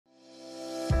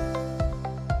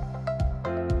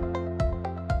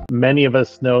Many of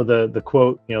us know the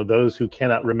quote, those who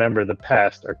cannot remember the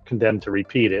past are condemned to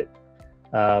repeat it.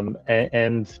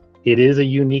 And it is a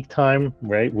unique time,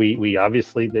 right? We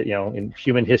obviously, in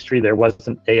human history, there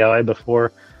wasn't AI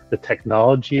before. The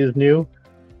technology is new,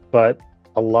 but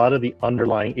a lot of the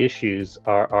underlying issues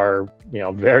are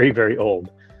very, very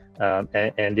old.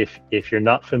 And if you're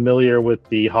not familiar with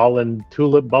the Holland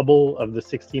tulip bubble of the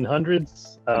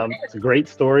 1600s, it's a great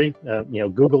story.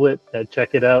 Google it,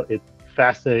 check it out. It's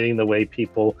fascinating the way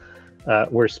people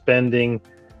were spending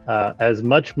as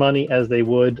much money as they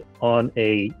would on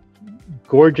a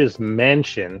gorgeous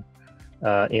mansion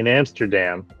in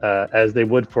Amsterdam as they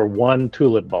would for one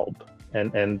tulip bulb.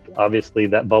 And obviously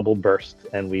that bubble burst,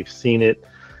 and we've seen it.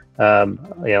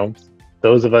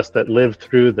 Those of us that lived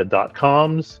through the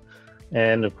dot-coms,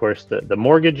 and of course the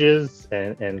mortgages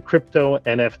and crypto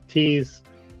NFTs,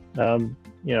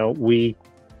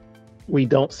 we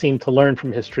don't seem to learn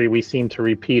from history. We seem to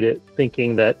repeat it,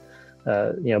 thinking that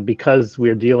because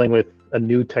we're dealing with a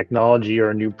new technology or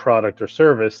a new product or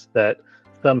service, that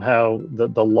somehow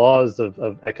the laws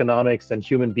of economics and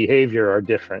human behavior are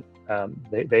different.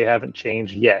 They haven't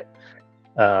changed yet.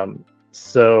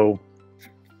 So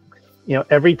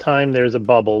every time there's a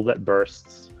bubble that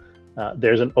bursts,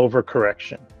 there's an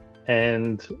overcorrection.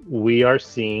 And we are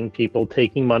seeing people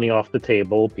taking money off the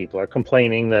table. People are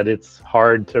complaining that it's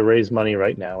hard to raise money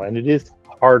right now. And it is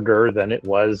harder than it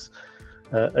was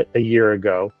a year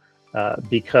ago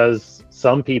because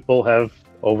some people have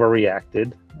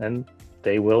overreacted, and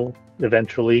they will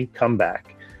eventually come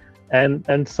back.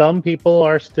 And some people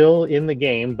are still in the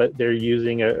game, but they're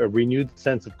using a renewed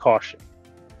sense of caution.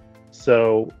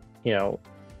 So,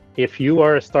 if you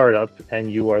are a startup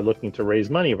and you are looking to raise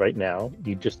money right now,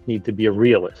 you just need to be a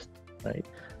realist, right?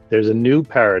 There's a new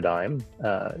paradigm.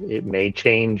 It may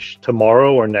change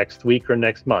tomorrow or next week or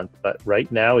next month, but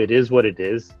right now it is what it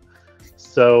is.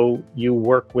 So you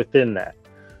work within that.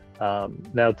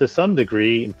 Now, to some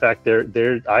degree, in fact,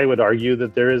 I would argue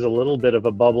that there is a little bit of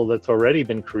a bubble that's already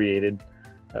been created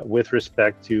with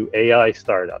respect to AI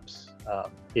startups.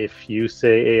 If you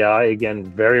say AI, again,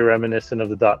 very reminiscent of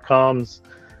the dot-coms.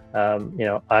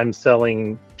 I'm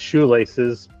selling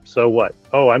shoelaces. So what?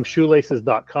 Oh, I'm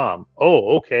shoelaces.com.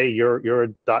 Oh, okay. You're a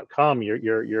 .com.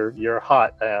 You're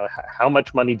hot. How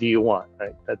much money do you want?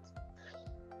 Right? That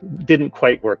didn't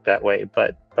quite work that way,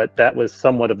 but that was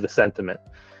somewhat of the sentiment.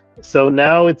 So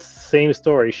now it's same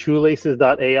story.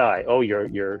 Shoelaces.ai. Oh,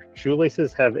 your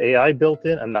shoelaces have AI built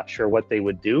in. I'm not sure what they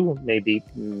would do. Maybe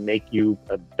make you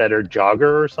a better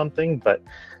jogger or something. But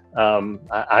I'm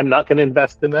not going to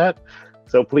invest in that.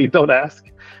 So please don't ask.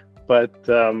 But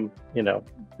there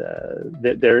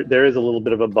is a little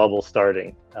bit of a bubble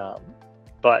starting.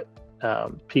 But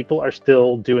people are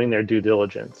still doing their due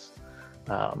diligence.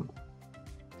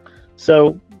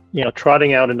 So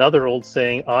trotting out another old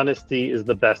saying, honesty is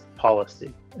the best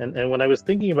policy. And when I was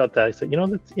thinking about that, I said,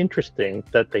 that's interesting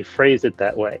that they phrase it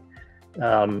that way.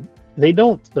 They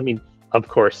don't, of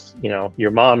course,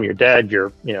 your mom, your dad,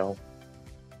 your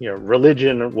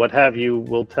religion or what have you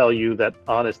will tell you that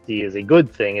honesty is a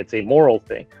good thing. It's a moral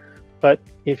thing. But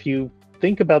if you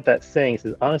think about that saying, it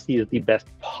says honesty is the best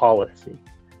policy.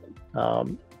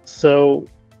 So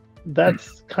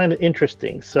that's kind of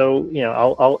interesting. So,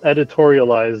 I'll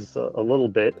editorialize a little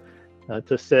bit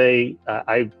to say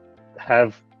I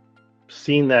have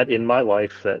seen that in my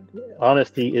life, that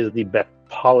honesty is the best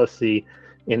policy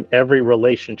in every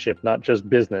relationship, not just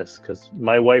business, because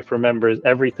my wife remembers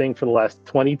everything for the last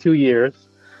 22 years.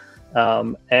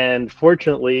 And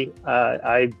fortunately,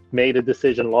 I made a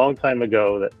decision a long time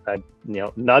ago that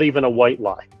not even a white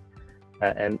lie.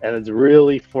 And it's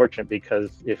really fortunate,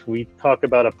 because if we talk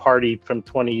about a party from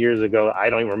 20 years ago,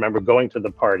 I don't even remember going to the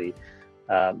party.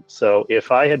 So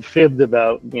if I had fibbed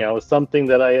about, something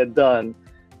that I had done,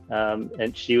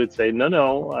 and she would say,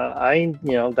 no,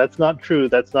 that's not true.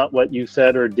 That's not what you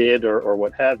said or did or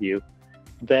what have you.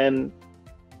 Then,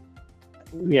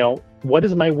 what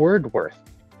is my word worth,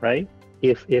 right?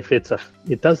 If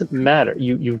it doesn't matter.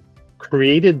 You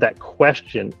created that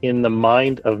question in the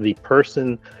mind of the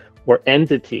person or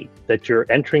entity that you're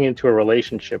entering into a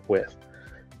relationship with.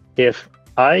 If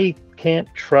I can't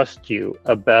trust you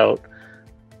about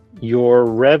your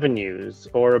revenues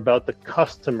or about the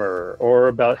customer or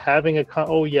about having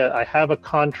I have a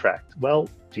contract. Well,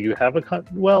 do you have a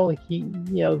well,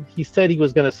 he said he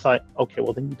was going to sign. Okay,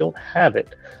 well then you don't have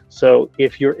it. So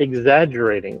if you're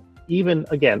exaggerating, even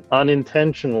again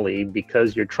unintentionally,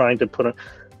 because you're trying to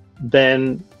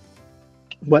then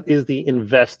what is the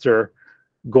investor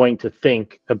going to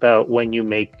think about when you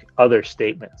make other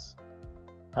statements?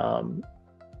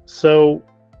 So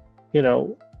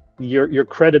your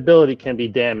credibility can be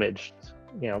damaged,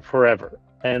 forever.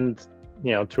 And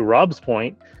to Rob's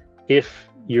point, if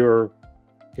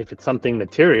it's something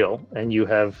material and you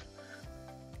have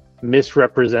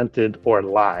misrepresented or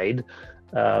lied,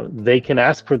 they can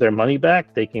ask for their money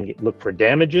back. They can look for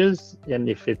damages, and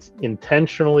if it's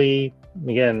intentionally,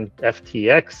 again,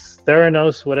 FTX,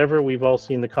 Theranos, whatever, we've all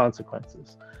seen the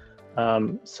consequences.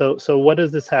 So what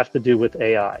does this have to do with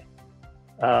AI?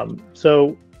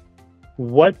 So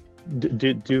what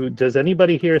does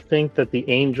anybody here think that the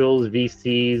angels,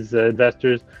 VCs,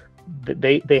 investors,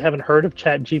 they haven't heard of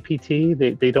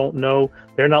ChatGPT? They don't know.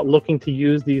 They're not looking to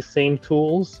use these same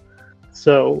tools.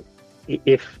 So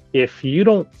if you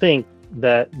don't think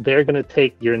that they're going to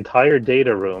take your entire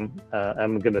data room,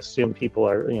 I'm going to assume people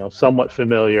are somewhat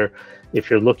familiar. If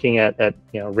you're looking at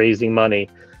raising money,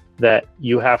 that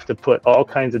you have to put all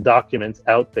kinds of documents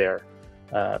out there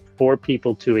for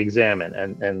people to examine,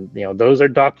 and those are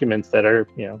documents that are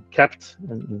kept,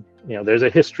 and there's a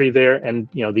history there, and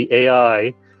the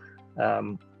AI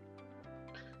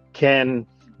can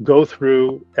go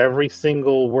through every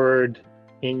single word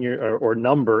in your or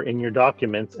number in your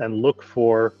documents and look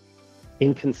for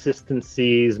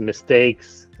inconsistencies,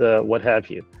 mistakes, what have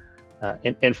you.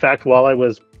 In fact, while I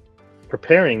was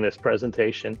preparing this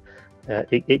presentation,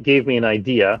 it gave me an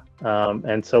idea,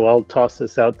 and so I'll toss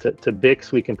this out to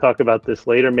Bix. We can talk about this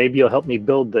later. Maybe you'll help me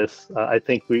build this. I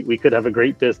think we could have a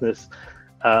great business,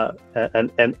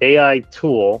 an AI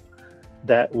tool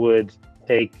that would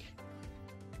take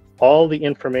all the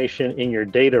information in your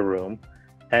data room,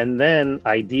 and then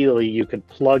ideally you could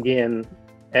plug in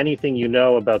anything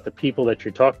about the people that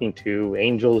you're talking to,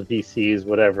 angels, VCs,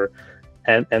 whatever,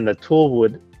 and the tool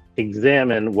would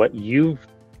examine what you've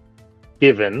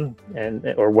given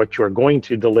or what you're going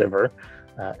to deliver,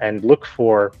 and look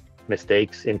for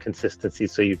mistakes,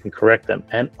 inconsistencies, so you can correct them.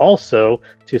 And also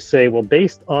to say, well,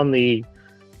 based on the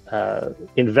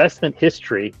investment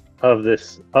history of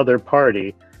this other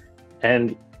party,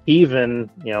 and even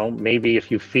maybe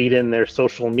if you feed in their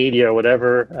social media or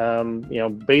whatever,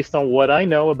 based on what I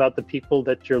know about the people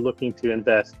that you're looking to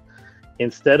invest,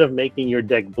 instead of making your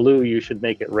deck blue, you should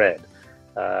make it red.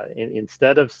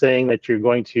 Instead of saying that you're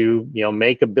going to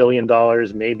make $1 billion,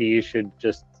 maybe you should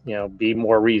just be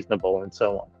more reasonable, and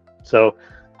so on. So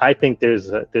I think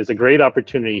there's a great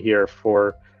opportunity here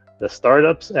for the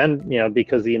startups, and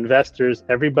because the investors,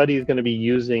 everybody's going to be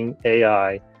using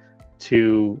AI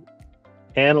to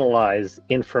analyze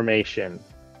information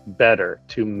better,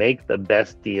 to make the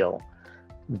best deal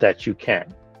that you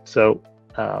can. So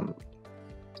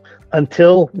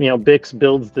until Bix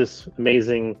builds this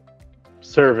amazing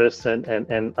service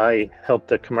and I help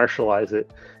to commercialize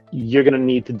it, you're going to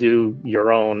need to do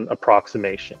your own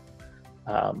approximation.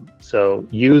 So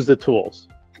use the tools.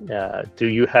 Do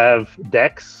you have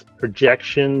decks,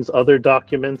 projections, other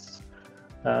documents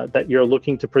that you're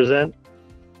looking to present?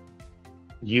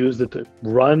 Use it to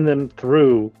run them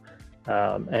through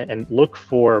and look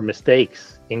for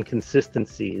mistakes,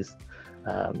 inconsistencies.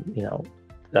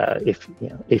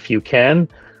 If you can,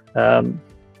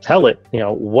 tell it,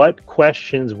 what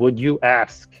questions would you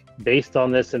ask based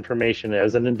on this information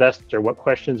as an investor? What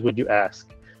questions would you ask?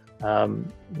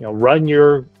 Run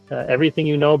your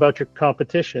everything about your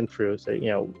competition through.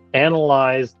 So,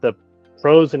 analyze the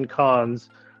pros and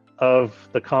cons of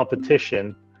the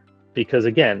competition, because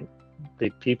again,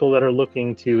 the people that are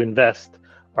looking to invest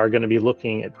are going to be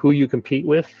looking at who you compete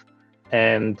with,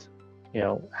 and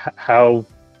how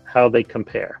they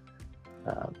compare.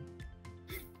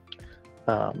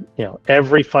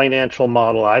 Every financial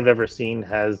model I've ever seen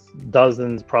has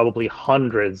dozens, probably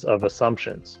hundreds of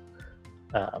assumptions.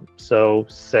 So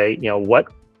say,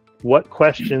 what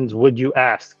questions would you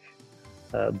ask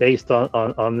based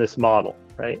on this model,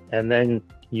 right? And then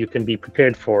you can be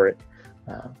prepared for it.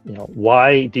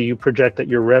 Why do you project that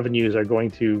your revenues are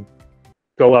going to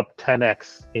go up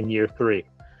 10x in year 3?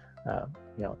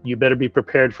 You better be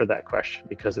prepared for that question,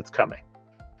 because it's coming.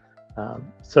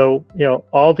 So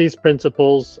all these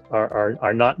principles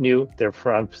are not new.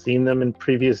 I've seen them in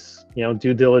previous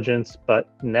due diligence, but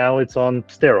now it's on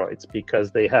steroids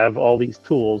because they have all these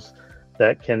tools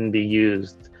that can be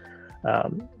used.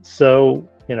 So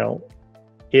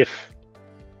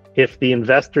if the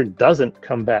investor doesn't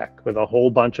come back with a whole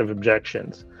bunch of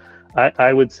objections,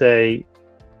 I would say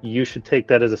you should take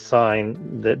that as a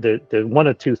sign that there's one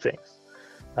of two things.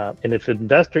 And if an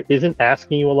investor isn't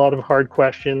asking you a lot of hard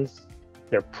questions,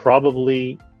 they're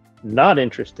probably not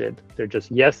interested. They're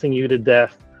just yesing you to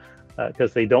death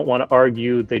because they don't want to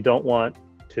argue. They don't want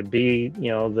to be,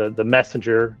 the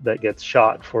messenger that gets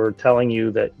shot for telling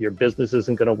you that your business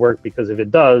isn't going to work, because if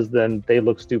it does, then they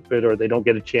look stupid or they don't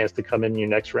get a chance to come in your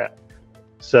next round.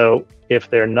 So if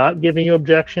they're not giving you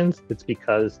objections, it's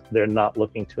because they're not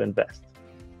looking to invest.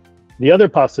 The other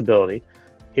possibility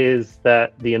is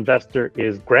that the investor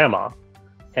is grandma,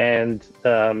 and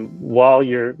while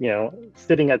you're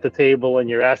sitting at the table and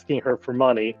you're asking her for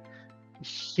money,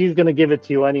 she's going to give it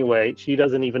to you anyway. She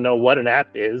doesn't even know what an app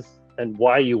is and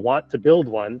why you want to build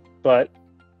one, but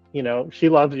she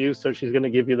loves you, so she's going to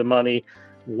give you the money,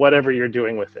 whatever you're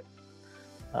doing with it.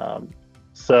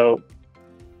 So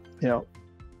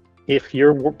if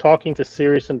you're talking to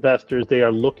serious investors, they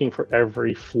are looking for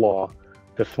every flaw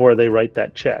before they write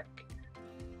that check.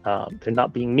 They're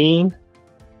not being mean.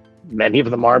 Many of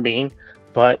them are mean,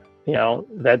 but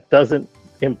that doesn't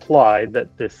imply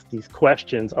that these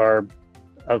questions are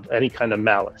of any kind of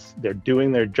malice. They're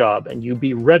doing their job, and you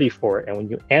be ready for it. And when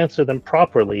you answer them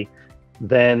properly,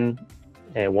 then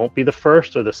it won't be the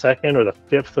first or the second or the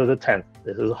fifth or the 10th.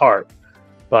 This is hard,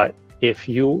 but if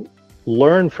you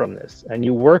learn from this and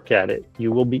you work at it,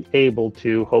 you will be able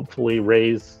to hopefully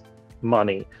raise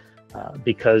money,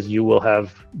 because you will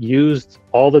have used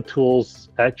all the tools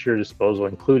at your disposal,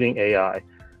 including AI,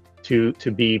 to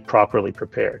be properly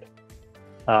prepared.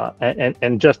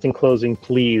 And just in closing,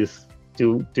 please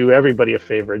do everybody a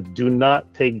favor. Do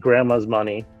not take grandma's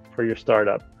money for your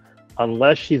startup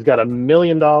unless she's got $1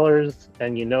 million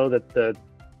and you know that the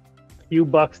few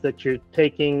bucks that you're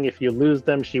taking, if you lose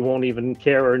them, she won't even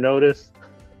care or notice.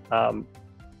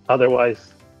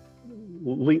 Otherwise,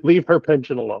 leave her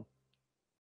pension alone.